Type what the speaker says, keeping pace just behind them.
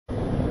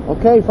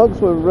Okay folks,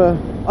 we're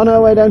on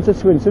our way down to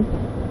Swinton.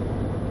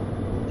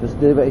 Just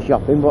did a bit of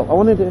shopping, but I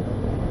wanted to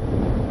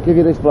give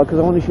you this vlog because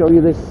I want to show you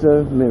this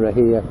mirror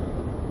here.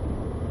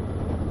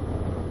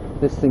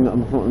 This thing on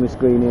the front of my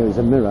screen here is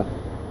a mirror.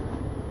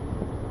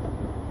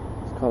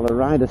 It's called a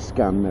Rider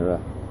Scan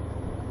mirror.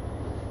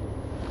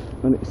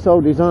 And it's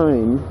so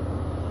designed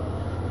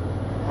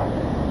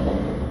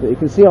that you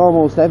can see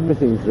almost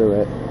everything through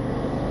it.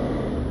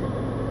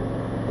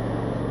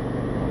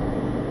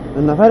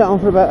 And I've had it on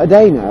for about a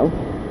day now.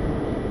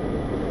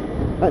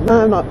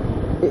 Now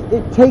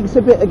it takes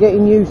a bit of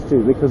getting used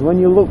to, because when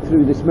you look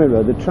through this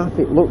mirror the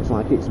traffic looks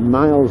like it's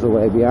miles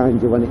away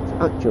behind you when it's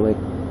actually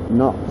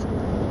not.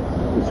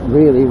 It's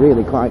really,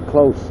 really quite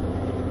close.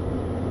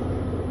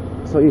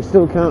 So you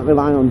still can't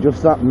rely on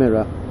just that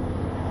mirror.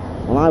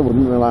 Well, I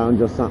wouldn't rely on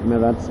just that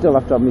mirror. I'd still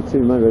have to have my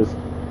two mirrors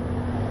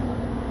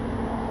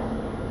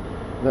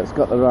that's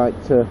got the right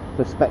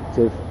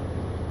perspective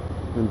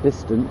and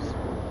distance,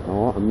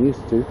 or what I'm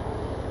used to.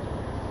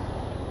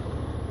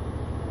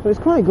 But it's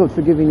quite good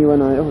for giving you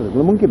an idea. Oh, there's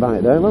a monkey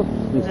bite there, look.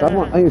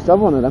 I used to have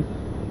one of them.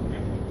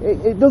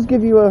 It does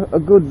give you a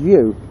good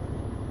view.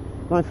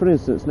 Like for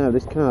instance now,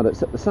 this car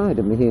that's at the side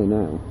of me here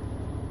now,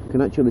 you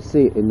can actually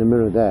see it in the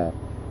mirror there.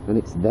 And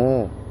it's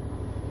there.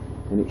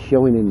 And it's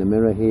showing in the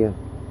mirror here.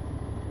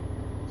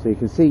 So you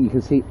can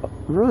see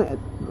right,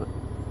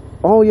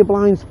 all your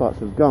blind spots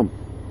have gone.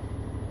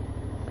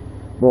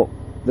 But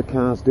the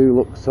cars do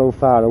look so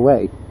far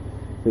away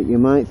that you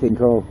might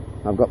think, oh,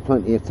 I've got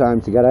plenty of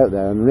time to get out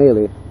there, and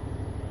really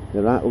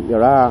they're right up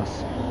your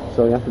arse,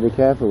 so you have to be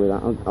careful with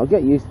that. I'll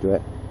get used to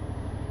it,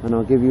 and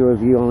I'll give you a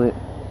view on it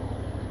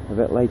a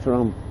bit later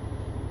on.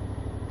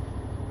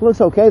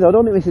 Looks okay though,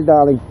 don't it, Mrs.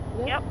 Darling?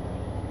 Yep.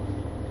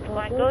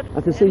 Quite good.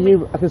 I can see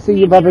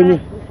you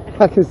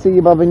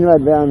bobbing your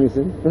head behind me,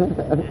 see?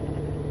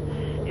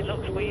 It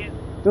looks weird.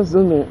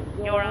 Doesn't it?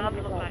 Your arms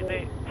look like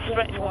they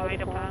stretch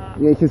wide apart.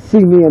 Yeah, you can see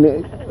me in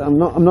it. I'm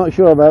not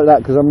sure about that,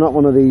 because I'm not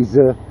one of these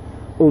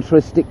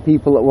altruistic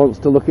people that wants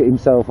to look at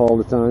himself all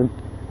the time.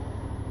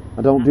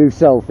 I don't do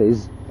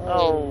selfies.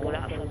 Oh,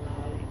 that's a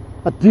lie.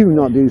 I do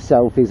not do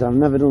selfies. I've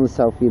never done a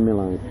selfie in my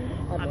life.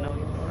 I know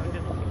you.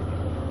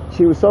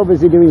 She was so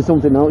busy doing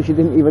something else, she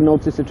didn't even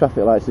notice the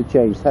traffic lights had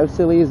changed. How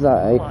silly is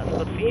that, eh? Well, that's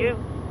good for you.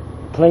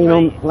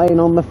 Playing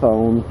on the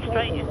phone.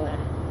 Straight in there.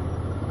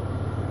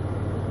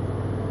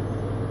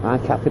 I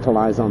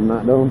capitalise on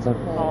that, don't I?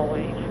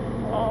 Always.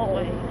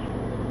 Always.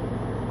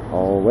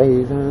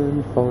 Always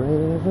and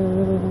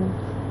forever.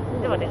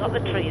 No, they got the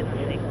tree and the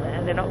thing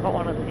there. They've not got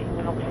one of the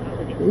houses.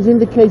 It's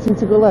indicating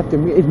to go left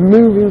and it's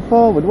moving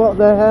forward. What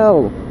the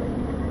hell?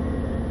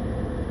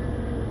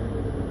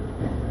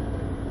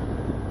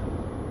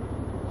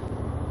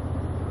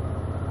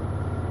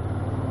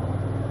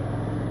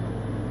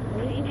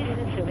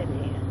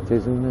 It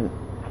is, isn't it?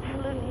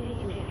 Absolutely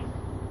easy.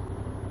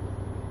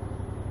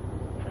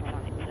 It's a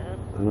tiny turn.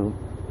 I know.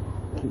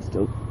 Keep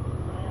still.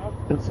 Well,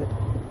 That's it.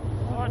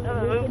 oh, I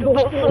never moved a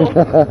muscle.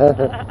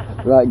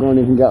 Right, go on,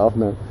 you can get off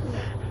now.